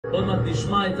עוד מעט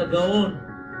נשמע את הגאון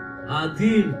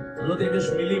האדיר, אני לא יודע אם יש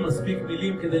מילים, מספיק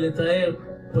מילים כדי לתאר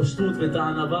פשטות ואת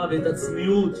הענווה ואת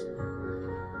הצניעות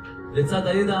לצד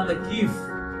הידע המקיף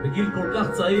בגיל כל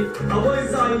כך צעיר. אבוי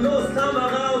זה לא סתם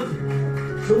הרב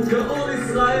שהוא גאון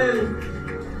ישראל,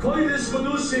 קודש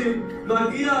קודשים,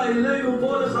 מגיע אלינו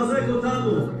פה לחזק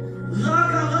אותנו. רק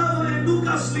הרב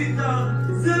ינוקה שליטה,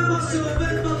 זה מה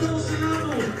שעובד בדור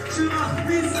שלנו,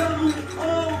 שמכניס לנו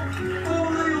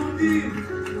אור ליהודים,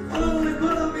 אור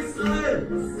לכל עם ישראל.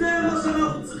 זה מה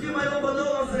שאנחנו צריכים היום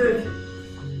בדור הזה.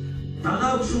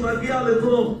 הרב כשהוא מגיע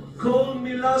לפה, כל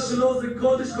מילה שלו זה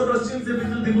קודש קודשים, זה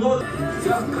בשביל דברות.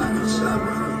 כאן עכשיו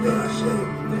להשם,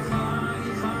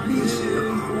 בלי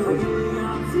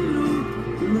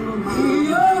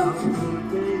להיות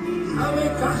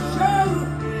המקשר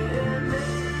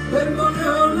בין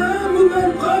בורא עולם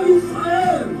ובין כל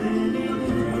ישראל.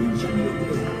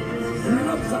 אני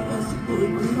לא מספר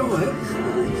סיפורים, אני לא אוהב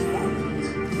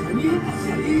אני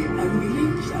אחראי על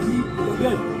מילים שאני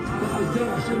מדבר ועל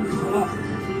זה השם יתברך.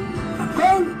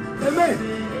 הכל אמת.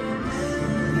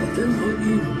 אתם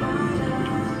רואים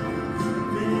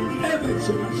עבד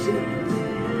של השם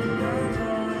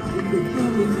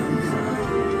ובגלל עניינך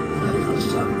אני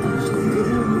חשבתי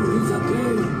שתראו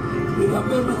להיזכר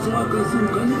לדבר בצורה כזו,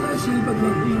 כנראה שהיא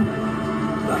בדברים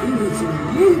דברים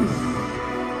רציניים.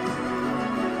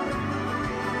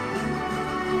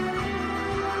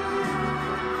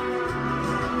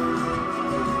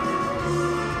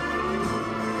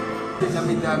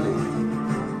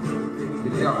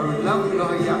 לעולם לא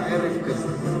היה ערב כזה.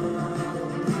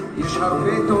 יש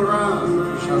הרבה תורה,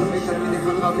 יש הרבה תלמידי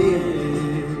חכמים,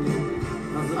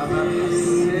 אבל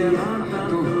חסר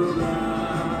אחדות,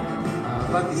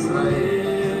 אהבת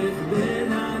ישראל.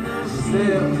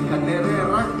 זה כנראה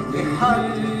רק אחד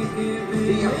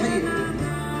ויחיד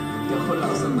יכול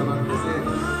לעשות דבר כזה,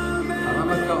 הרב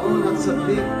הגאון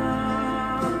הצדיק.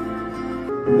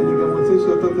 אני גם רוצה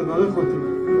שאתה תברך אותי.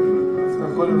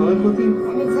 אתה יכול לברך אותי?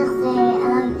 אני צריך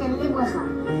הרב ייתן לי ברכה.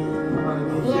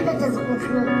 יהיה את הזכות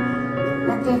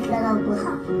לתת לרב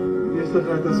ברכה. יש לך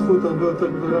את הזכות הרבה יותר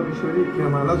גדולה משלי, כי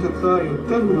המעלה שלך היא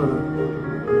יותר גדולה.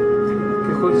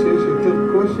 ככל שיש יותר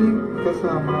קושי,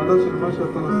 ככה המעלה של מה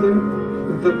שאתה עושה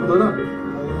יותר גדולה.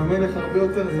 המלך הרבה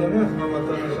יותר שמח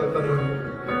במתנה שאתה נותן.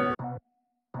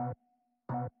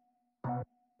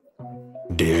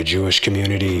 Dear Jewish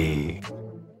community,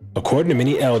 according to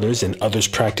many elders and others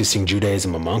practicing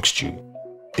Judaism amongst you,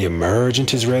 the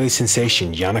emergent Israeli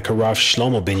sensation Yanuka Rav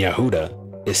Shlomo ben Yehuda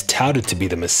is touted to be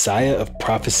the Messiah of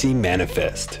prophecy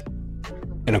manifest.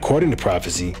 And according to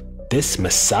prophecy, this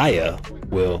Messiah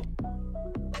will,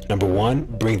 number one,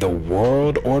 bring the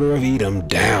world order of Edom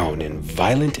down in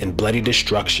violent and bloody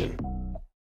destruction.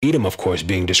 Edom, of course,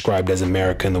 being described as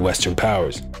America and the Western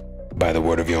powers, by the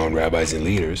word of your own rabbis and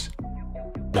leaders.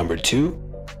 Number two,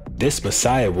 this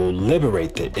Messiah will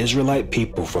liberate the Israelite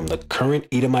people from the current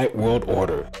Edomite World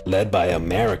Order led by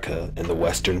America and the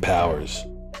Western powers.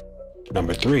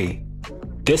 Number three,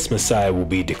 this Messiah will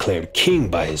be declared king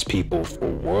by his people for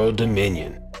world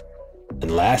dominion.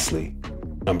 And lastly,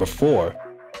 number four,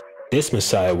 this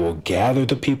Messiah will gather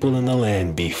the people in the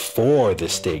land before the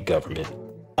state government,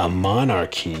 a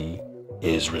monarchy,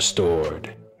 is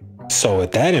restored. So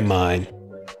with that in mind,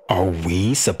 are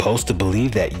we supposed to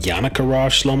believe that Yanuka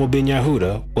Rav Shlomo ben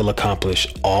Yehuda will accomplish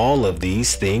all of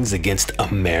these things against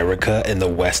America and the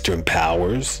Western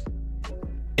powers?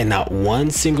 And not one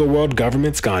single world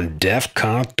government's gone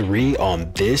DEFCON 3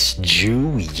 on this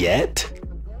Jew yet?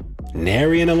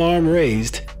 Nary an alarm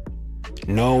raised.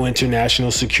 No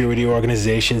international security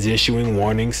organizations issuing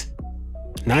warnings.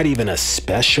 Not even a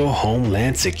special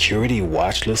Homeland Security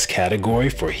watch list category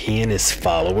for he and his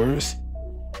followers.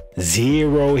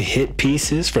 Zero hit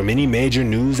pieces from any major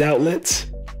news outlets.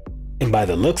 And by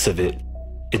the looks of it,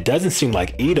 it doesn't seem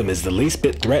like Edom is the least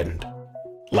bit threatened.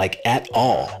 Like at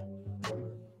all.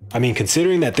 I mean,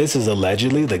 considering that this is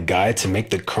allegedly the guide to make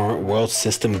the current world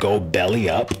system go belly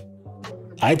up,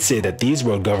 I'd say that these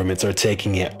world governments are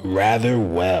taking it rather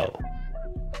well.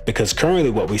 Because currently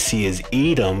what we see is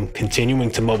Edom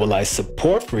continuing to mobilize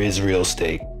support for Israel's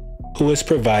state, who is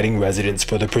providing residence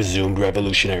for the presumed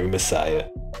revolutionary Messiah,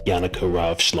 Yanuka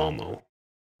Rav Shlomo.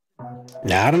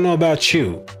 Now, I don't know about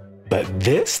you, but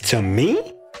this, to me,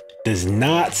 does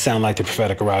not sound like the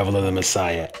prophetic arrival of the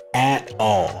Messiah at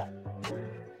all.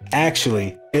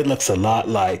 Actually, it looks a lot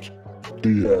like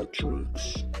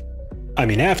theatrics. I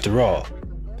mean, after all,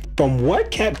 from what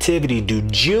captivity do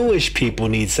Jewish people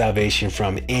need salvation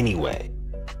from anyway?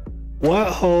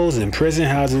 What holes in prison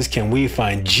houses can we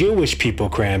find Jewish people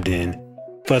crammed in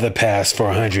for the past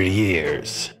 400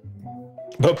 years?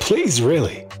 But please,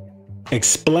 really,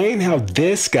 explain how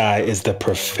this guy is the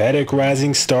prophetic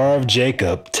rising star of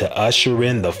Jacob to usher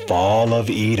in the fall of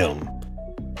Edom,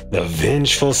 the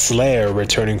vengeful slayer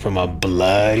returning from a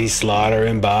bloody slaughter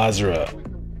in Basra,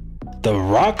 the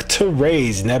rock to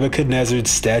raise Nebuchadnezzar's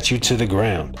statue to the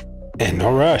ground. And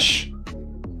no rush.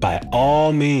 By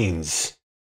all means,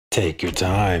 take your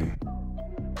time.